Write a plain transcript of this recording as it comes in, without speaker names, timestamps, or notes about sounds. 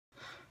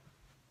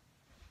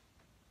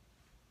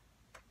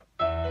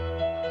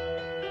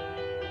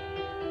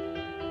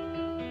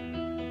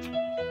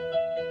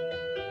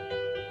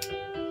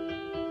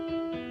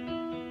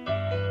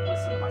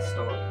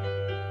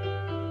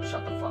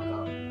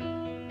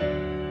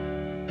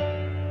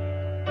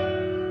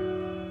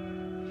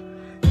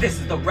This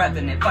is the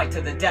ReVenant, fight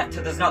to the death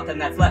till there's nothing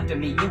that's left of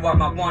me. You are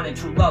my one and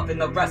true love and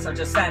the rest are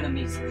just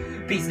enemies.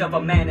 Beast of a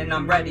man and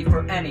I'm ready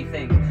for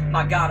anything.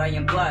 My God, I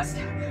am blessed,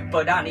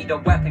 but I need a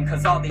weapon,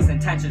 cause all these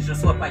intentions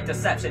just look like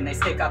deception. They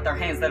stick out their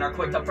hands then are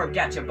quick to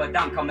forget you, but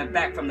I'm coming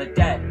back from the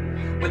dead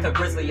with a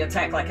grisly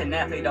attack like an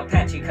athlete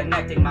Apache,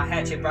 connecting my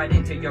hatchet right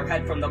into your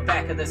head from the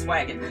back of this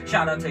wagon.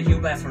 Shout out to you,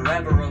 last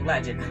forever a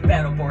legend.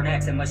 Battleborn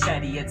axe and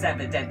machete, it's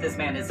evident this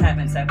man is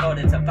heaven sent, but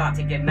it's about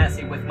to get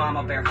messy with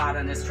Mama Bear hot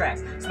on his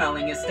tracks,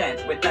 smelling his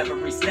stench with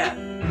every step.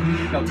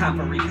 No time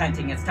for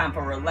repenting, it's time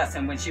for a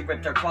lesson. When she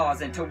ripped her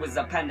claws into his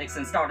appendix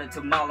and started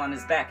to maul on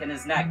his back and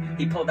his neck,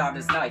 he pulled out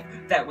his knife,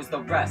 that was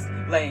the rest.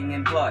 Laying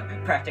in blood,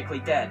 practically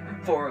dead.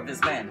 4 of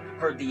his men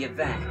heard the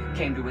event,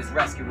 came to his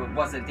rescue, it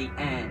wasn't the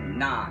end.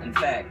 Nah, in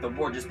fact, the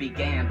war just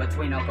began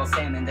between Uncle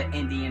Sam and the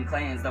Indian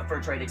clans. The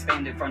fur trade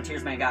expanded,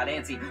 frontiersmen got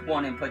antsy.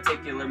 One in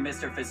particular,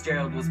 Mr.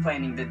 Fitzgerald, was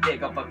planning to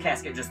dig up a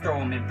casket, just throw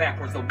him in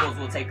backwards. The wolves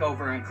will take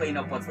over and clean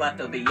up what's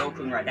left of the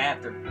Yokun right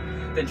after.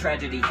 Then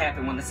tragedy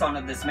happened when the son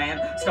of this man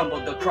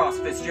stumbled across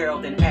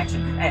Fitzgerald in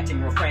action,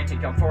 acting real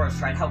frantic on Forest,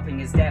 tried helping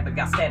his dad but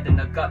got stabbed in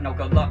the gut. No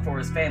good luck for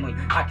his family.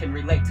 I can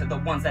relate to the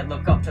ones that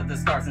look up to the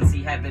stars and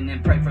see heaven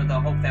and pray for the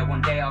hope that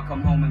one day I'll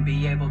come home and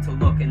be able to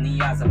look in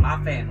the eyes of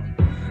my family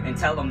and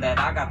tell them that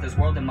I got this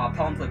world in my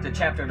palm. Flip the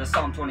chapter to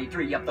Psalm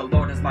 23. Yep, the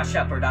Lord is my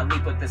shepherd. I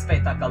leap with this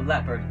faith like a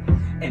leopard,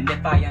 and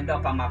if I end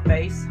up on my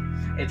face,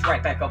 it's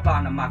right back up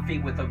onto my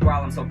feet with a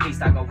growl. I'm so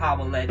pleased I go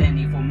howl at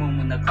any full moon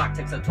when the clock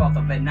ticks a 12th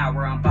of an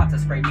hour. I'm about to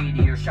spray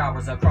meteor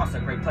showers across the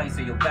Great Plains,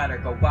 so you better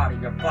go water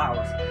your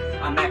flowers.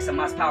 I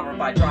maximize power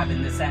by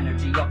driving this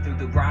energy up through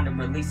the ground and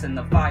releasing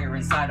the fire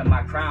inside of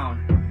my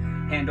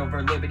crown. Hand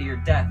over liberty or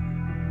death,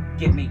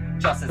 give me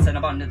justice and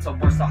abundance of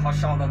worse to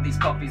hush all of these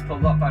puppies.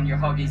 Pull up on your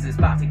huggies, it's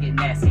about to get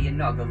nasty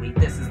and ugly.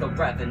 This is the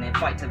ReVenant,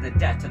 fight to the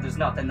death till there's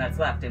nothing that's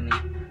left in me.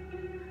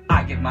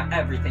 I give my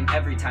everything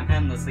every time,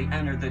 endlessly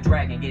enter the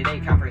dragon, get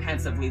a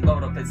comprehensively,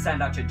 load up and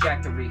send out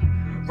trajectory.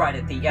 Right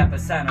at the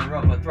epicenter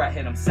of a threat,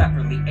 hit them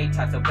separately. 8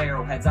 types of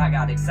arrowheads, I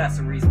got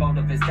accessories,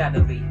 motive is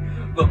deadly.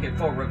 Looking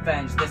for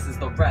revenge, this is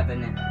the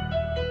ReVenant.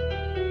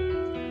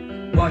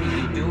 What do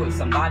you do if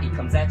somebody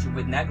comes at you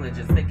with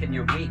negligence, thinking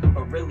you're weak,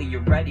 but really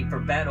you're ready for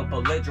battle,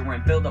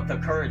 belligerent? Build up the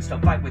courage to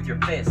fight with your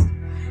fist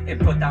and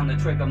put down the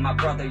trigger, my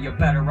brother. You're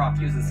better off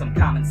using some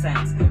common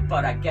sense,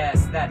 but I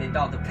guess that it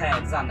all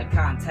depends on the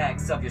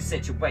context of your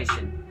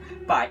situation.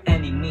 By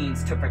any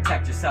means to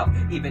protect yourself,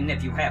 even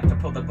if you have to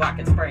pull the Glock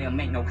and spray them,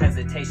 ain't no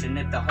hesitation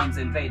if the home's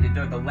invaded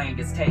or the land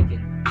gets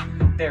taken.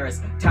 There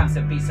is times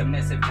to be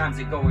submissive, times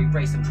to go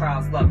erase some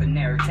trials, love and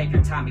error. Take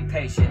your time, be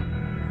patient.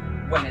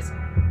 When it's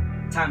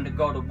time to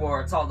go to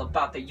war, it's all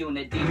about the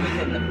unity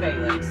within the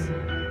phalanx.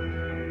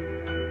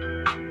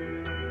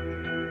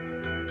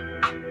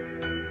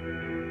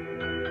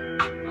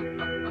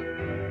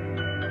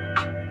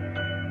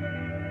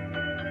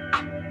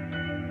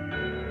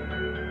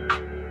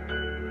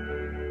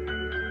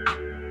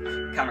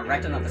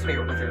 Counteracting of the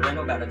spirit with your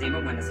rental about a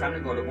demon. When it's time to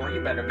go to war,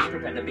 you better be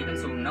prepared to be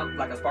consumed up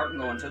like a Spartan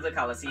going to the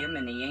Colosseum,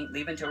 and he ain't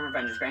leaving till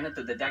revenge is granted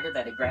through the dagger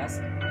that he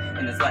grasped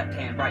in his left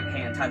hand. Right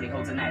hand tightly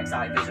holds an axe,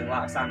 eye vision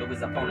locks onto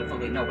his opponent,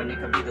 fully knowing it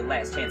could be the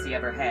last chance he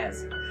ever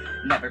has.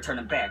 Never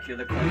turning back, hear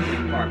the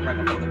clinking bark right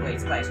before the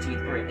blades clash, teeth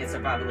grit, it's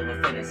survival of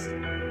the fittest.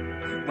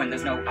 When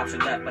there's no option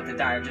left but to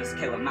die or just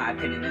kill him, my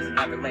opinion is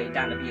never laid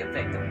down to be a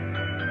victim.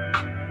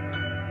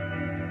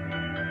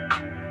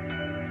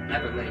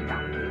 Never laid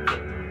down to be a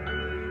victim.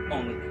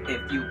 Only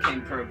if you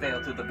can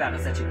prevail through the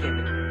battles that you're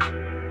given.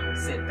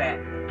 Sit back,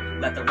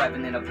 let the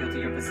ReVenant appeal to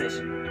your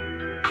position.